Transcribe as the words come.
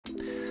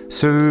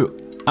So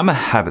I'm a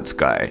habits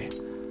guy.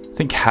 I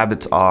think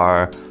habits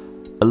are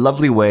a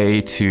lovely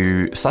way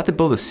to start to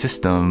build a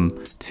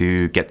system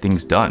to get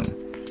things done.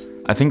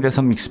 I think there's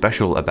something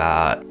special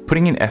about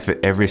putting in effort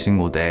every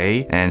single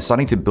day and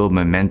starting to build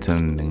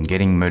momentum and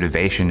getting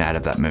motivation out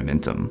of that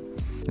momentum.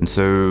 And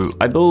so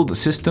I build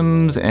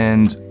systems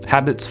and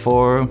habits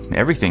for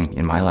everything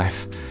in my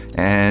life.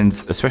 And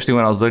especially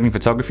when I was learning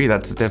photography,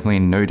 that's definitely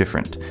no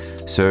different.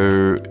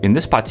 So in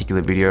this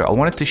particular video, I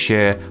wanted to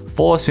share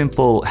 4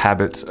 simple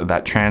habits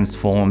that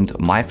transformed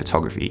my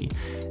photography,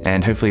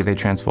 and hopefully they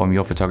transform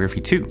your photography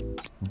too.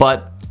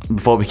 But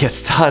before we get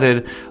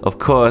started, of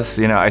course,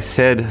 I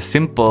said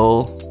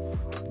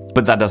simple,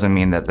 but that doesn't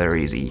mean that they're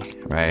easy,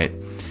 right?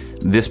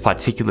 This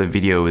particular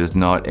video is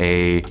not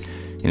a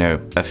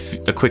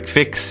quick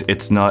fix.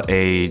 It's not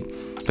a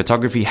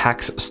photography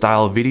hacks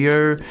style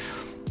video.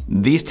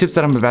 These tips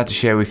that I'm about to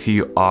share with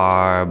you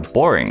are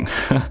boring.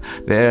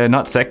 They're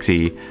not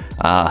sexy.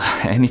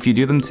 And if you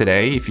do them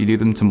today, if you do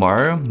them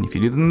tomorrow, if you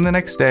do them the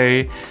next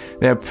day,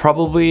 they're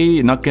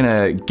probably not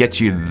gonna get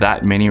you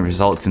that many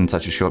results in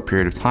such a short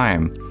period of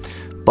time.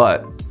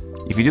 But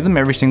if you do them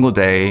every single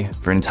day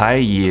for an entire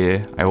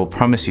year, I will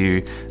promise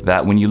you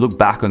that when you look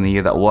back on the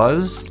year that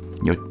was,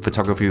 your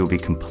photography will be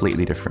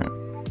completely different.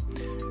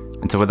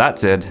 And so with that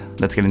said,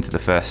 let's get into the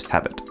first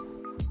habit.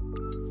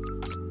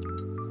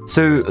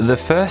 So the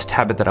first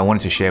habit that I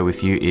wanted to share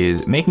with you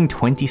is making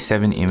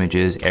 27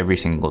 images every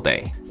single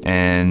day.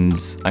 And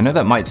I know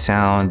that might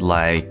sound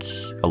like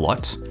a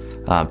lot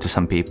to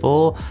some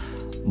people,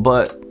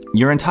 but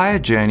your entire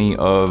journey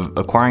of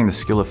acquiring the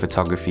skill of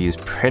photography is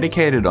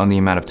predicated on the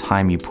amount of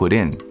time you put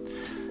in.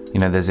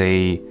 There's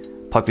a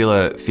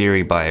popular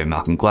theory by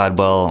Malcolm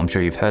Gladwell, I'm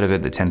sure you've heard of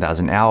it, the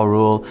 10,000 hour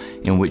rule,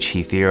 in which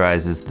he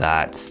theorizes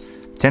that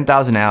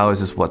 10,000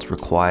 hours is what's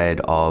required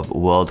of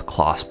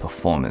world-class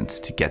performance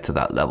to get to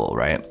that level,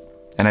 right?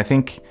 And I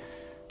think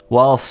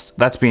whilst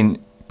that's been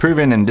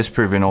proven and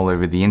disproven all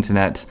over the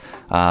internet,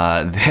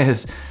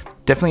 there's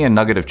definitely a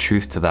nugget of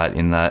truth to that,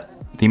 in that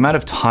the amount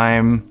of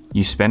time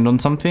you spend on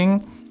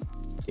something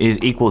is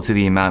equal to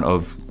the amount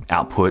of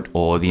output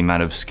or the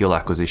amount of skill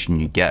acquisition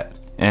you get.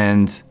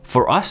 And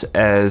for us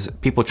as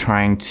people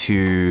trying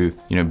to,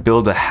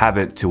 build a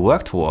habit to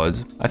work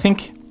towards, I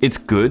think it's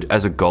good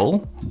as a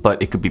goal,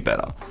 but it could be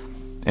better.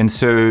 And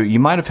so you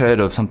might have heard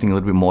of something a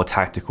little bit more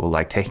tactical,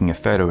 like taking a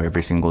photo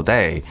every single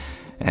day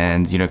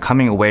and,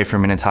 coming away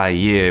from an entire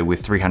year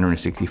with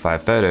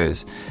 365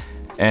 photos.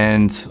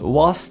 And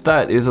whilst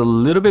that is a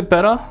little bit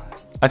better,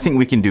 I think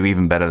we can do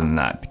even better than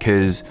that,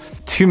 because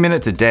 2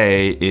 minutes a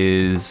day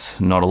is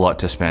not a lot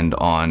to spend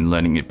on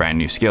learning a brand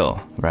new skill,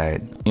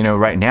 right?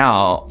 Right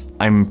now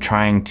I'm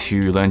trying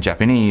to learn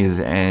Japanese,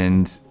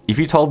 and if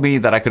you told me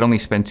that I could only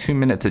spend 2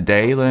 minutes a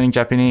day learning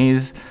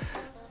Japanese,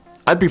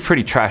 I'd be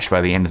pretty trash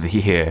by the end of the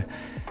year.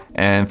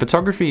 And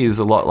photography is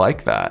a lot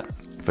like that.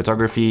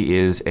 Photography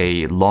is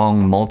a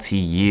long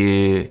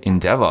multi-year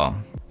endeavor.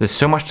 There's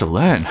so much to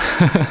learn.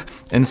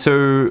 And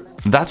so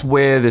that's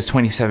where this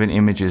 27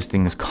 images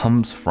thing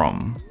comes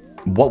from.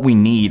 What we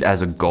need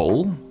as a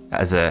goal,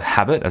 as a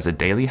habit, as a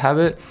daily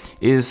habit,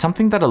 is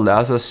something that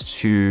allows us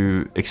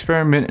to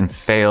experiment and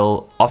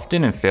fail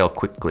often and fail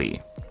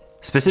quickly.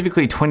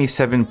 Specifically,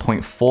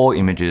 27.4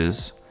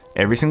 images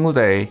every single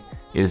day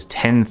is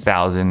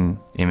 10,000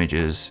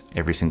 images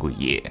every single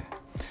year.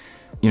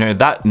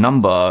 That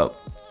number,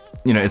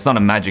 it's not a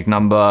magic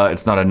number.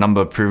 It's not a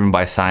number proven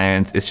by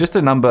science. It's just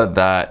a number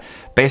that,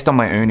 based on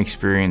my own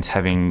experience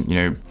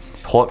having,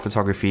 taught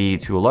photography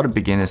to a lot of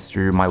beginners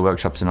through my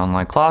workshops and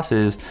online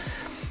classes,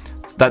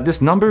 that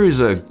this number is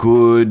a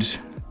good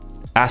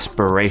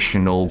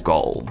aspirational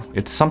goal.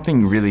 It's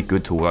something really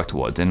good to work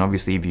towards. And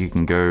obviously if you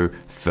can go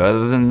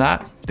further than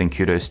that, then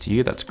kudos to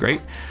you, that's great.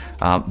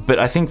 But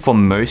I think for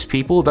most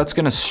people, that's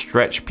gonna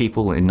stretch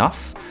people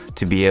enough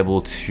to be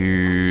able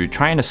to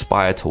try and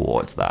aspire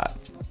towards that.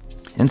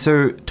 And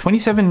so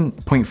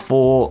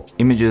 27.4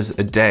 images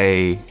a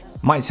day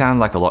might sound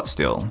like a lot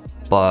still,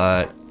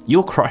 but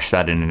you'll crush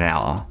that in an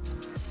hour.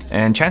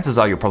 And chances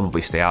are you'll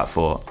probably stay out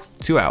for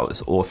 2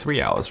 hours or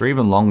 3 hours or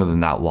even longer than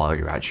that while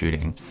you're out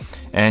shooting.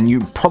 And you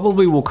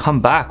probably will come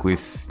back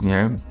with,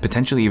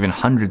 potentially even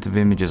hundreds of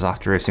images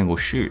after a single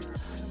shoot.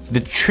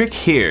 The trick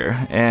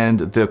here, and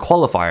the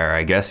qualifier,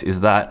 I guess,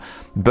 is that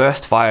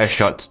burst fire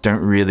shots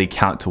don't really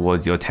count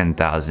towards your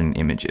 10,000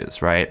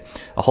 images, right?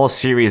 A whole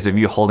series of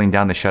you holding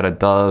down the shutter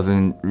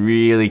doesn't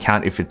really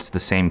count if it's the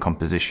same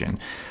composition.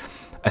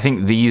 I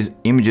think these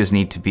images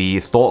need to be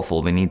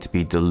thoughtful, they need to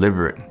be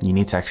deliberate. You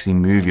need to actually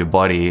move your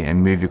body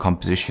and move your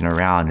composition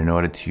around in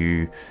order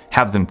to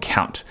have them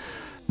count.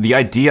 The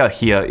idea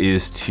here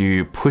is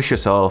to push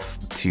yourself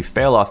to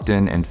fail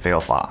often and fail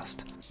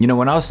fast.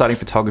 When I was starting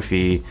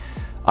photography,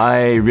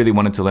 I really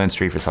wanted to learn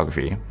street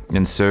photography.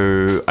 And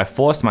so I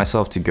forced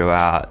myself to go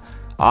out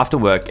after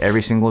work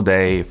every single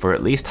day for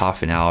at least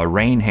half an hour,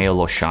 rain, hail,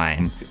 or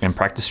shine, and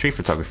practice street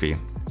photography.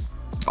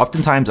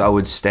 Oftentimes I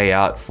would stay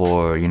out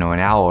for, an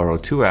hour or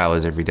 2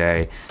 hours every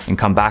day and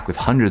come back with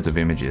hundreds of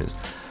images.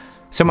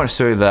 So much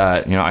so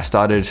that, I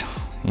started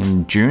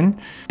in June.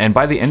 And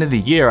by the end of the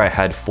year, I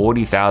had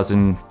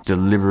 40,000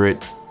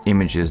 deliberate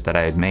images that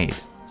I had made.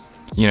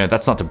 You know,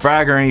 that's not to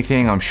brag or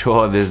anything. I'm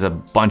sure there's a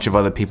bunch of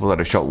other people that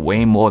have shot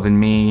way more than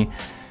me.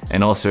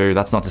 And also,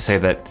 that's not to say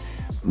that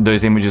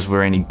those images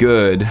were any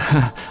good.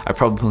 I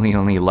probably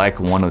only like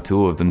 1 or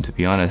 2 of them, to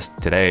be honest,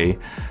 today.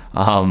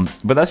 But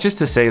that's just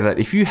to say that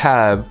if you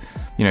have,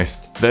 you know,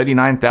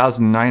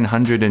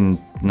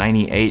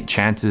 39,998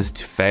 chances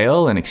to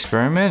fail an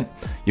experiment,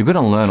 you're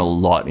gonna learn a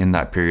lot in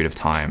that period of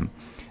time.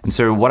 And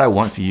so what I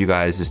want for you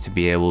guys is to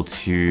be able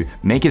to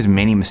make as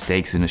many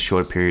mistakes in a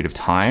short period of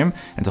time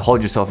and to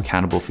hold yourself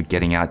accountable for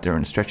getting out there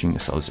and stretching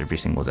yourselves every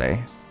single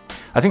day.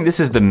 I think this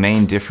is the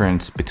main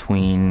difference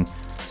between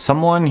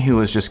someone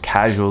who is just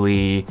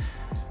casually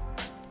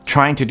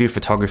trying to do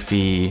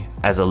photography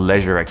as a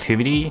leisure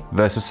activity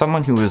versus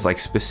someone who is like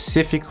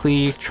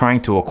specifically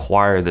trying to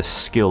acquire the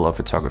skill of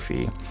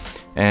photography.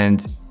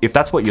 And if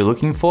that's what you're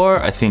looking for,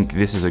 I think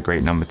this is a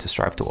great number to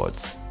strive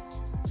towards.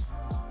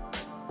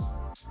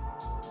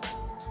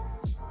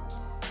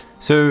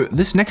 So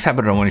this next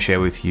habit I want to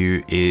share with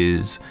you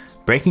is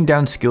breaking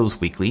down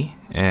skills weekly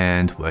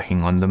and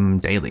working on them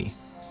daily.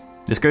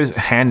 This goes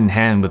hand in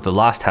hand with the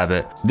last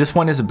habit. This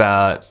one is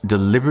about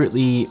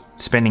deliberately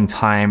spending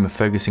time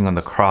focusing on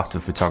the craft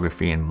of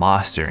photography and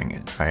mastering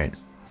it, right?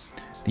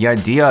 The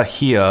idea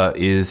here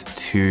is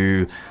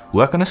to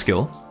work on a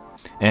skill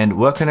and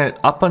work on it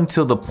up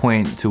until the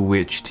point to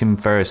which Tim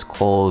Ferriss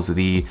calls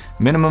the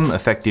minimum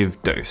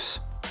effective dose.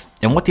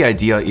 And what the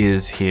idea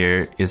is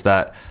here is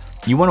that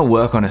you want to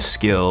work on a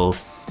skill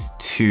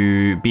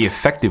to be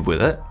effective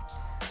with it,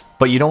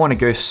 but you don't want to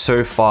go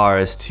so far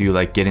as to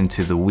like get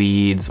into the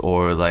weeds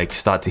or like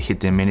start to hit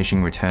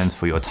diminishing returns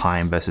for your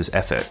time versus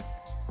effort.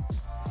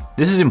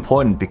 This is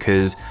important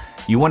because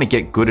you want to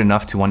get good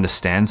enough to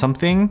understand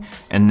something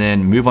and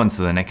then move on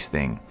to the next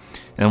thing.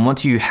 And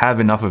once you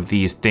have enough of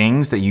these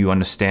things that you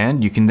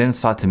understand, you can then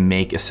start to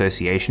make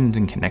associations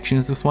and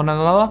connections with one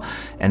another,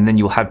 and then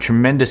you'll have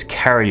tremendous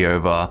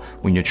carryover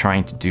when you're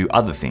trying to do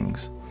other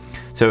things.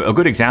 So a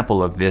good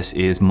example of this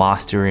is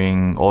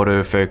mastering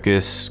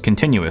autofocus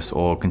continuous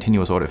or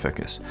continuous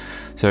autofocus.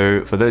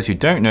 So for those who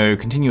don't know,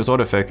 continuous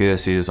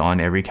autofocus is on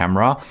every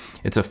camera.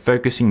 It's a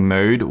focusing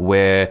mode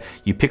where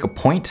you pick a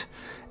point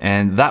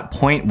and that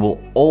point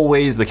will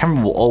always, the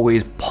camera will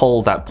always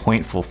pull that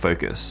point for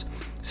focus.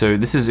 So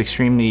this is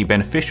extremely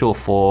beneficial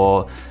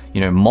for,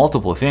 you know,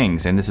 multiple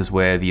things, and this is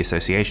where the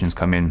associations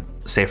come in.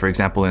 Say for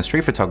example in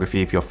street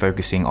photography, if you're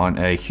focusing on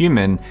a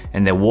human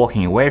and they're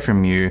walking away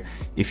from you,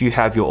 if you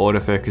have your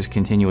autofocus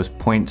continuous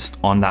points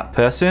on that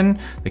person,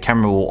 the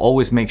camera will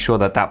always make sure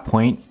that that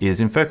point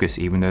is in focus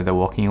even though they're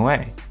walking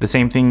away. The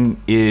same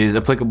thing is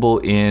applicable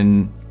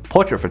in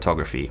portrait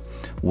photography,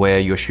 where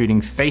you're shooting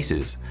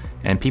faces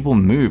and people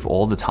move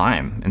all the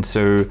time. And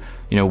so,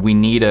 you know, we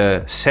need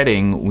a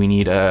setting, we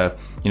need a,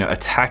 you know, a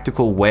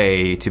tactical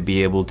way to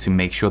be able to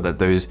make sure that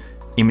those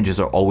images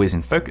are always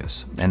in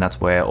focus. And that's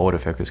where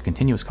autofocus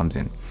continuous comes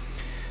in.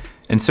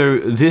 And so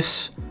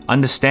this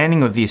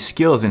understanding of these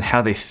skills and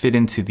how they fit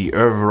into the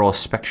overall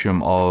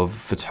spectrum of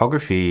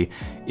photography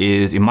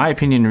is, in my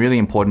opinion, really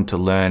important to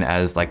learn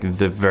as like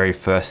the very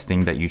first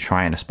thing that you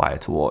try and aspire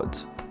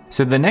towards.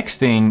 So the next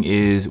thing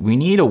is we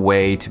need a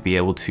way to be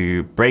able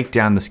to break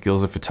down the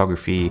skills of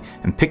photography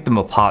and pick them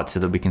apart so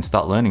that we can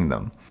start learning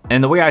them.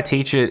 And the way I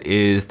teach it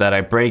is that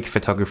I break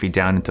photography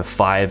down into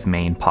 5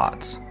 main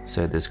parts.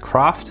 So there's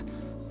craft,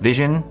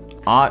 vision,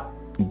 art,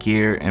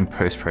 gear, and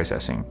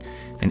post-processing.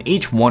 And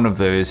each one of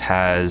those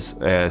has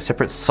a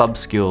separate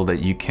sub-skill that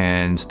you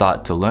can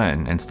start to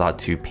learn and start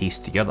to piece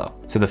together.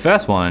 So the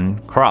first one,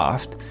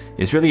 craft,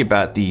 is really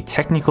about the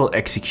technical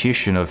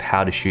execution of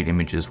how to shoot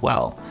images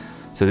well.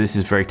 So this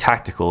is very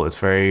tactical. It's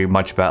very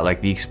much about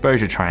like the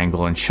exposure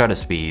triangle and shutter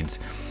speeds.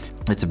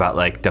 It's about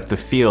like depth of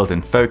field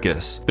and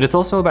focus, but it's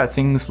also about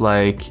things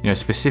like, you know,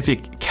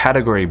 specific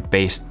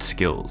category-based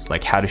skills,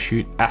 like how to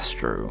shoot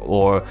astro,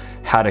 or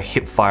how to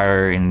hip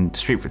fire in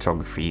street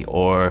photography,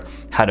 or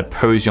how to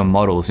pose your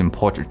models in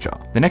portraiture.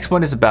 The next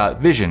one is about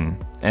vision,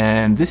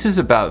 and this is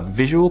about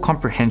visual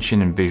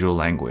comprehension and visual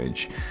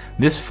language.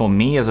 This, for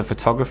me as a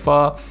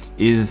photographer,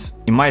 is,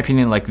 in my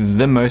opinion, like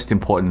the most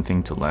important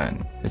thing to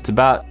learn. It's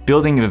about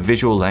building a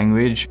visual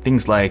language,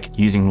 things like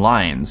using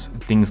lines,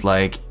 things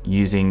like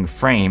using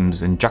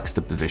frames and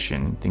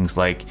juxtaposition, things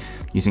like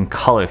using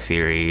color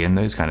theory and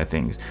those kind of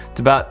things.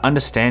 It's about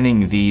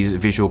understanding these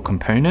visual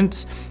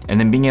components and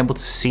then being able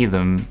to see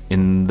them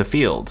in the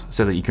field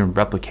so that you can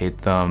replicate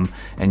them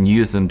and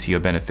use them to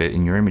your benefit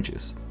in your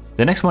images.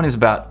 The next one is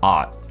about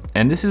art,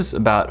 and this is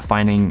about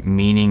finding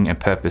meaning and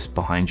purpose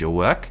behind your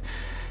work.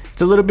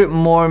 It's a little bit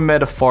more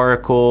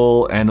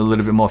metaphorical and a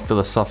little bit more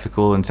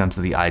philosophical in terms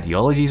of the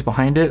ideologies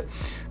behind it,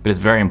 but it's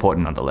very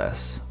important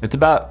nonetheless. It's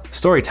about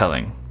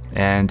storytelling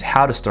and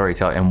how to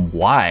storytell and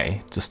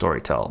why to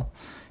storytell.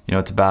 You know,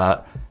 it's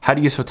about how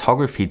to use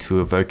photography to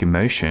evoke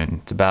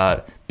emotion. It's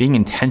about being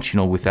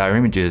intentional with our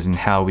images and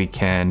how we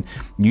can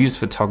use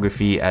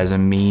photography as a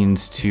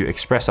means to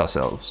express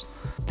ourselves.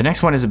 The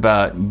next one is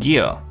about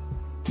gear.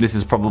 This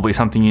is probably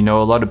something you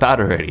know a lot about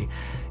already.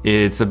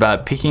 It's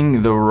about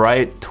picking the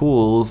right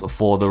tools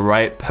for the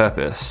right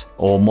purpose,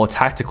 or more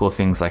tactical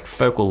things like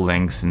focal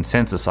lengths and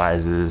sensor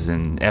sizes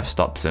and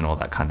f-stops and all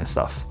that kind of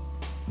stuff.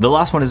 The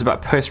last one is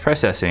about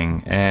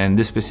post-processing, and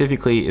this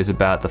specifically is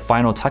about the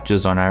final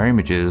touches on our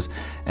images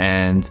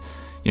and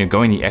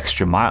going the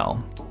extra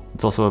mile.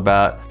 It's also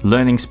about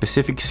learning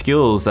specific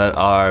skills that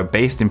are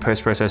based in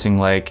post-processing,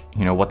 like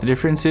what the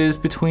difference is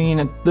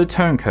between the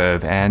tone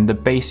curve and the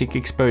basic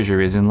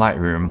exposure is in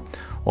Lightroom,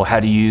 or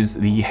how to use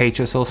the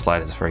HSL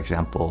sliders, for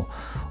example.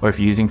 Or if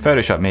you're using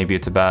Photoshop, maybe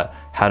it's about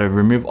how to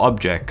remove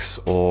objects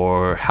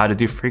or how to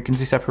do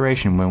frequency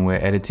separation when we're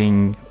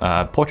editing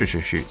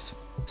portraiture shoots.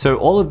 So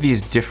all of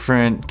these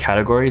different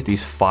categories,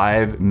 these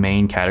 5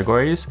 main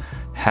categories,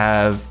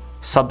 have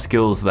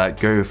sub-skills that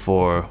go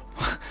for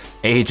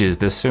ages.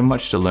 There's so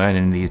much to learn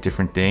in these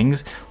different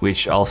things,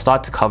 which I'll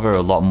start to cover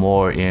a lot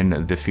more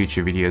in the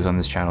future videos on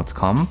this channel to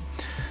come.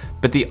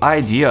 But the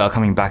idea,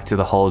 coming back to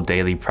the whole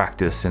daily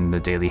practice and the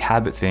daily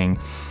habit thing,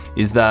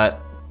 is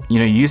that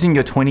using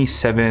your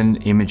 27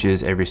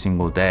 images every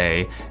single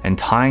day and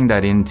tying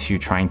that into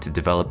trying to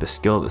develop a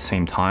skill at the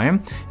same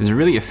time is a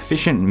really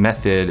efficient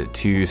method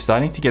to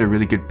starting to get a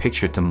really good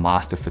picture to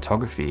master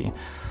photography.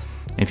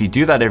 If you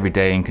do that every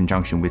day in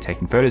conjunction with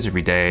taking photos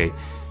every day,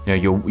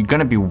 you're going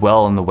to be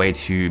well on the way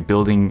to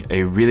building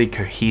a really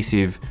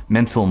cohesive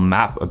mental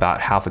map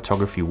about how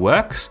photography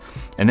works.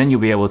 And then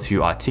you'll be able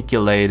to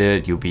articulate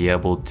it, you'll be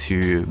able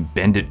to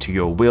bend it to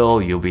your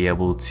will, you'll be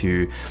able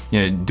to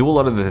do a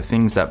lot of the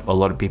things that a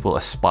lot of people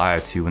aspire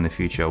to in the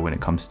future when it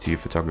comes to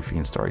photography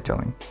and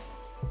storytelling.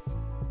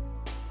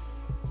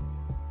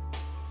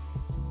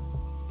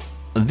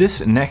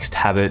 This next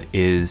habit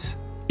is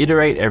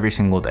iterate every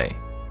single day.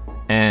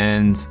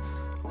 And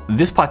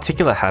this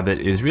particular habit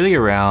is really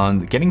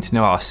around getting to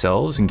know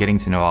ourselves and getting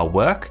to know our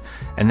work,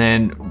 and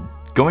then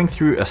going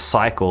through a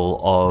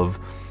cycle of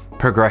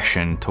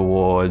progression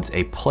towards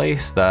a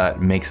place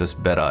that makes us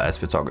better as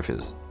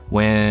photographers.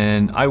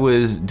 When I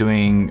was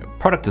doing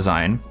product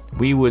design,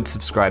 we would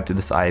subscribe to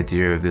this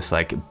idea of this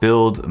like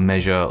build,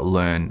 measure,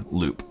 learn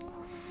loop.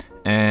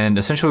 And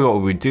essentially what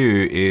we would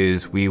do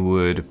is we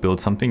would build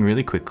something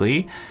really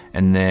quickly,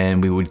 and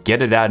then we would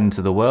get it out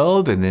into the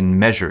world and then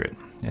measure it.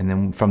 And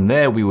then from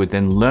there, we would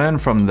then learn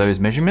from those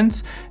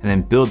measurements and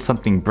then build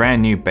something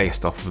brand new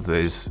based off of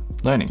those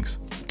learnings.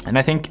 And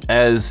I think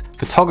as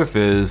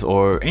photographers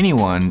or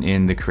anyone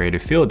in the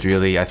creative field,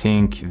 really, I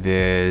think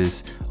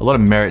there's a lot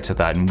of merit to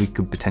that, and we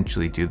could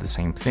potentially do the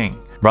same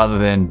thing. Rather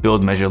than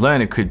build, measure,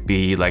 learn, it could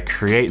be like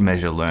create,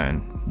 measure, learn,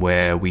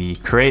 where we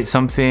create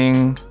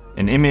something,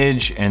 an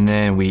image, and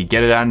then we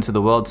get it out into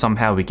the world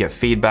somehow, we get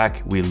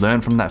feedback, we learn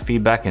from that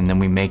feedback, and then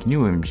we make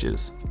new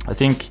images. I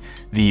think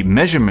the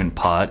measurement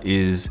part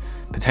is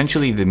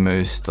potentially the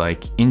most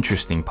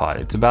interesting part.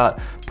 It's about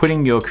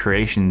putting your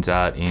creations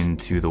out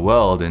into the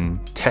world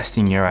and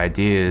testing your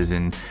ideas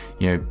and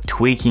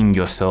tweaking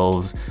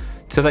yourselves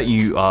so that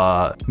you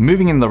are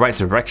moving in the right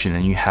direction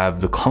and you have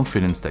the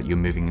confidence that you're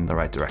moving in the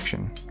right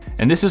direction.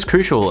 And this is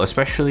crucial,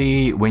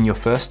 especially when you're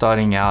first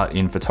starting out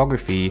in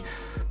photography.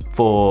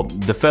 For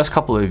the first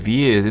couple of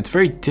years, it's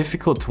very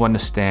difficult to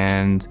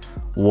understand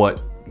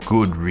what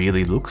good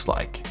really looks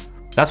like.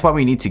 That's why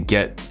we need to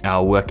get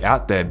our work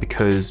out there,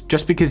 because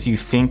just because you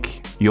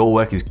think your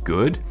work is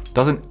good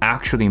doesn't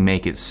actually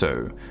make it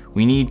so.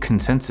 We need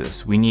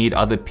consensus. We need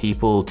other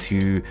people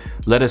to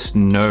let us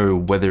know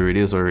whether it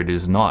is or it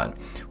is not.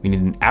 We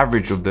need an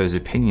average of those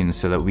opinions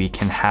so that we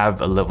can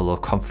have a level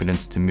of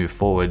confidence to move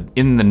forward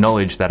in the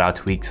knowledge that our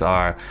tweaks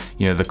are,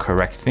 the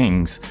correct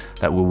things,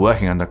 that we're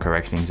working on the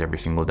correct things every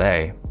single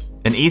day.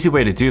 An easy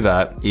way to do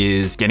that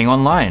is getting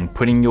online,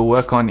 putting your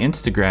work on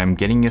Instagram,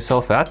 getting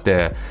yourself out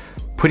there,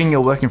 putting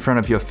your work in front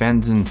of your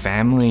friends and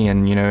family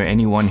and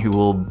anyone who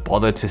will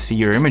bother to see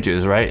your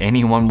images, right?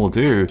 Anyone will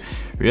do,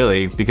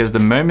 really, because the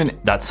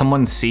moment that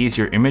someone sees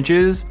your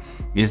images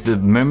is the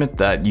moment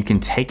that you can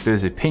take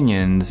those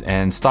opinions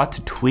and start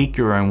to tweak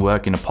your own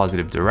work in a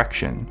positive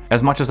direction.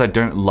 As much as I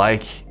don't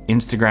like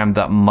Instagram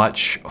that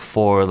much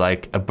for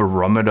a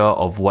barometer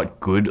of what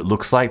good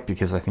looks like,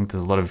 because I think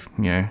there's a lot of,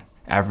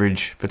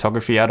 average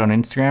photography out on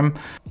Instagram.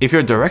 If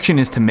your direction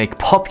is to make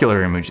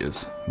popular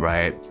images,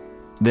 right,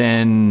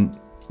 then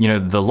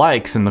the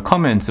likes and the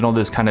comments and all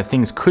those kind of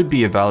things could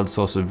be a valid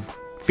source of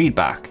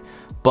feedback,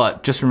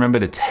 but just remember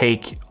to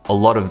take a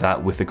lot of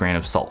that with a grain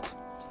of salt.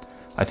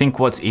 I think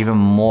what's even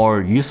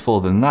more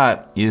useful than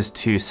that is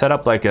to set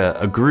up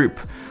a group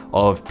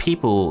of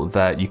people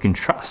that you can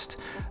trust,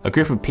 a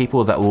group of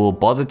people that will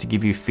bother to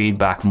give you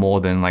feedback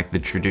more than the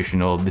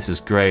traditional, this is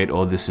great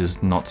or this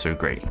is not so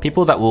great.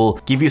 People that will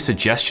give you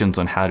suggestions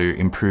on how to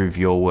improve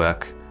your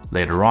work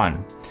later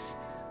on.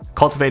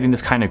 Cultivating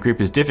this kind of group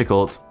is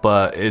difficult,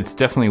 but it's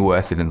definitely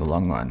worth it in the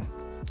long run.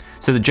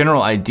 So the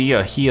general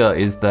idea here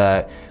is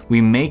that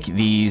we make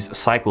these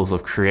cycles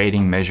of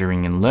creating,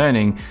 measuring, and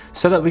learning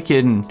so that we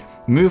can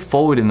move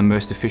forward in the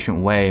most efficient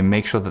way and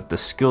make sure that the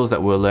skills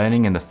that we're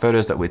learning and the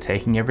photos that we're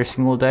taking every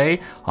single day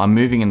are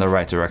moving in the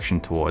right direction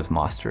towards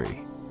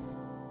mastery.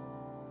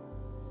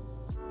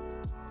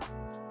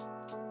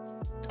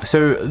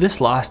 So this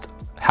last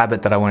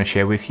habit that I want to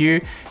share with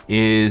you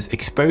is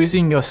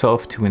exposing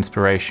yourself to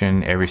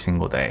inspiration every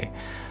single day.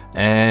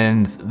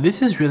 And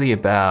this is really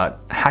about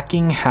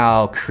hacking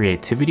how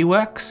creativity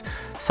works,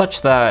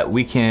 such that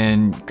we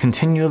can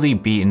continually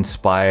be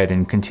inspired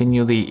and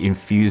continually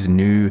infuse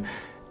new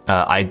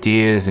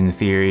ideas and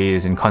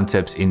theories and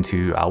concepts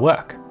into our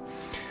work.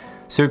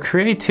 So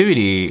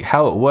creativity,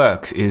 how it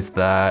works is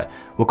that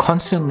we're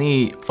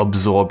constantly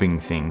absorbing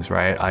things,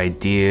 right?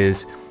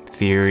 Ideas,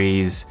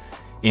 theories,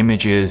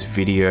 images,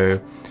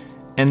 video,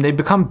 and they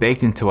become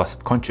baked into our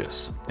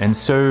subconscious. And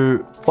so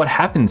what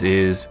happens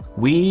is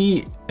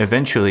we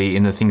eventually,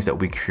 in the things that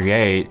we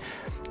create,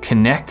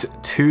 connect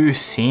two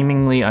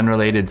seemingly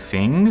unrelated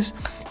things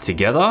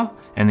together,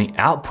 and the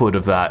output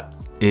of that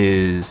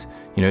is,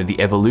 you know, the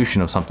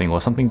evolution of something,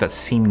 or something that's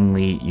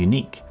seemingly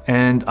unique.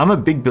 And I'm a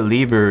big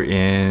believer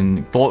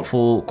in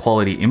thoughtful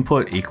quality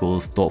input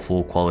equals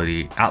thoughtful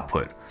quality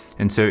output.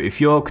 And so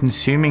if you're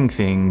consuming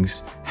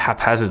things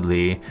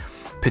haphazardly,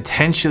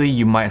 potentially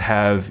you might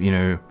have, you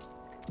know,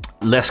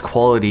 less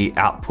quality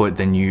output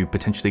than you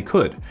potentially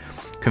could.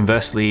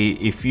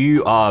 Conversely, if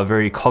you are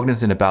very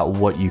cognizant about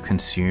what you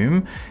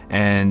consume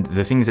and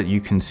the things that you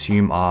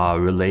consume are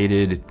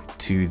related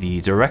to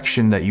the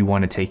direction that you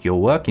want to take your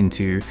work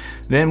into,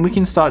 then we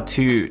can start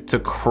to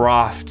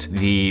craft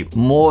the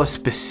more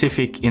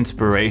specific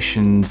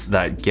inspirations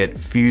that get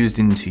fused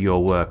into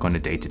your work on a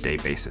day-to-day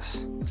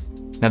basis.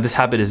 Now, this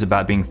habit is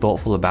about being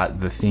thoughtful about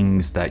the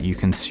things that you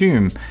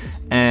consume,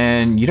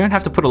 and you don't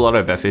have to put a lot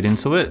of effort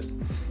into it.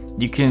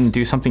 You can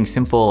do something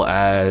simple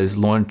as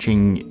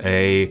launching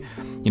a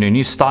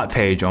new start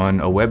page on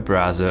a web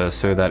browser,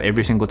 so that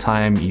every single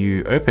time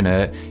you open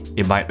it,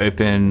 it might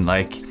open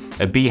like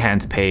a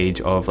Behance page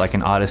of like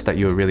an artist that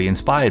you're really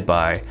inspired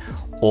by,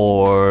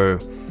 or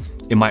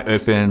it might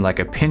open like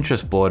a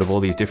Pinterest board of all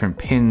these different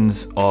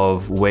pins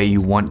of where you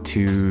want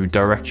to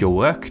direct your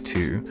work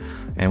to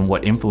and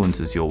what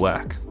influences your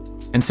work.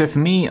 And so for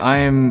me, I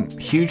am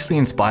hugely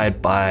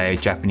inspired by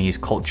Japanese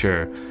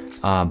culture,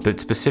 but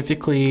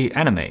specifically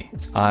anime.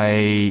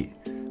 I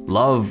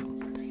love,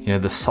 you know,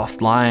 the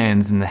soft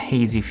lines and the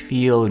hazy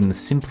feel and the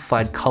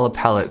simplified color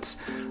palettes.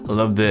 I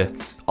love the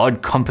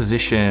odd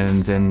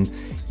compositions and,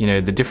 you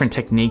know, the different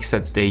techniques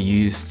that they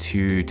use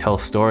to tell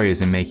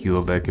stories and make you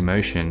evoke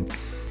emotion.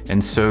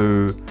 And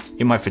so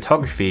in my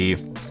photography,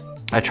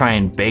 I try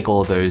and bake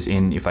all of those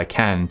in if I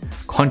can,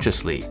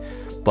 consciously.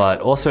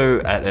 But also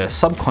at a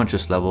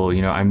subconscious level,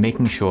 you know, I'm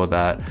making sure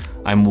that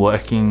I'm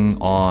working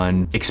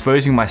on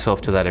exposing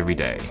myself to that every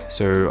day.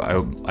 So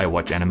I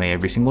watch anime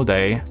every single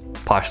day,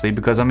 partially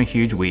because I'm a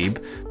huge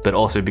weeb, but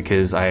also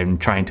because I'm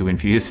trying to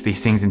infuse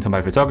these things into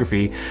my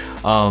photography.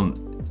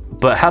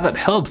 But how that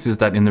helps is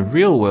that in the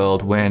real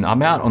world, when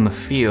I'm out on the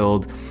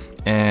field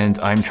and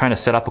I'm trying to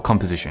set up a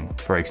composition,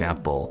 for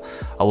example,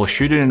 I will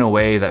shoot it in a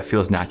way that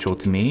feels natural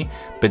to me,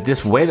 but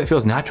this way that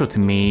feels natural to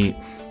me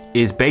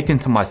is baked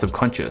into my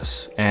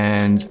subconscious,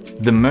 and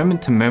the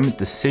moment-to-moment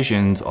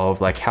decisions of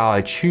like how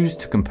I choose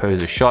to compose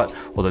a shot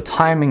or the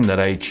timing that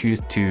I choose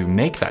to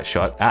make that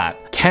shot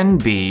at can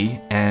be,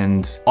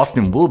 and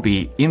often will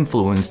be,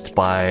 influenced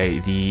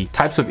by the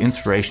types of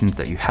inspirations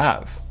that you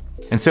have.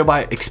 And so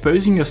by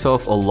exposing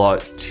yourself a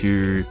lot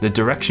to the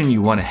direction you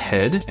want to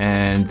head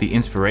and the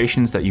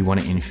inspirations that you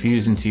want to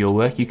infuse into your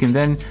work, you can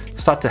then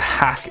start to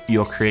hack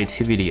your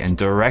creativity and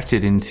direct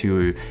it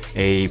into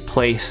a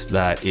place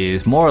that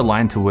is more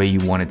aligned to where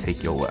you want to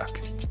take your work.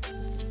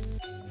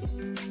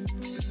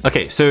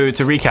 Okay, so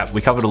to recap,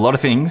 we covered a lot of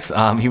things.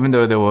 Even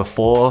though there were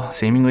 4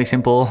 seemingly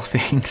simple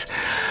things,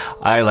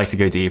 I like to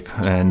go deep,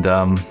 and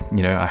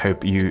you know, I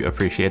hope you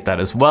appreciate that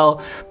as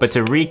well. But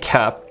to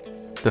recap,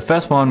 the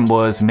first one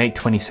was make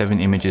 27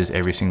 images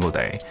every single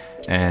day.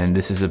 And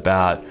this is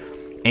about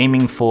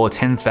aiming for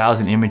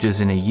 10,000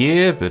 images in a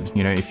year, but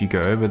you know, if you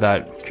go over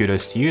that,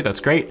 kudos to you, that's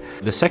great.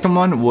 The second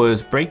one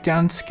was break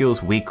down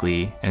skills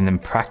weekly and then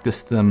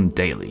practice them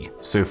daily.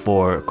 So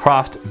for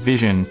craft,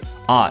 vision,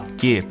 art,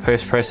 gear,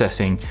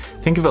 post-processing,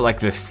 think of it like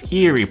the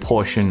theory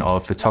portion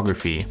of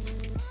photography.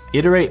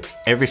 Iterate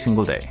every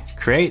single day.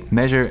 Create,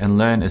 measure, and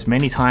learn as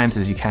many times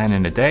as you can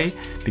in a day,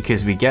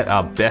 because we get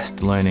our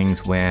best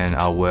learnings when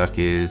our work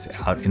is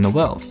out in the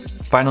world.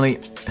 Finally,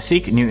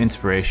 seek new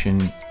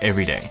inspiration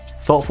every day.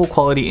 Thoughtful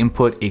quality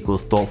input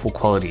equals thoughtful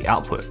quality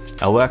output.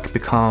 Our work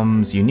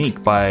becomes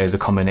unique by the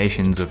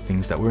combinations of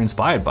things that we're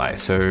inspired by,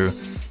 so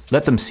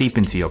let them seep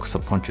into your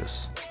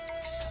subconscious.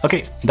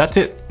 Okay, that's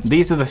it.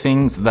 These are the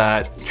things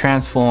that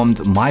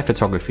transformed my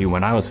photography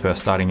when I was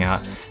first starting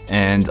out,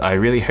 and I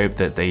really hope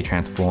that they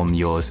transform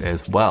yours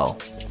as well.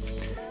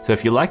 So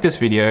if you like this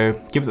video,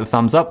 give it a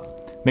thumbs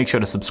up, make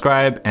sure to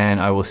subscribe, and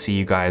I will see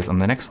you guys on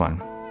the next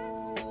one.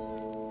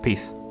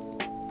 Peace.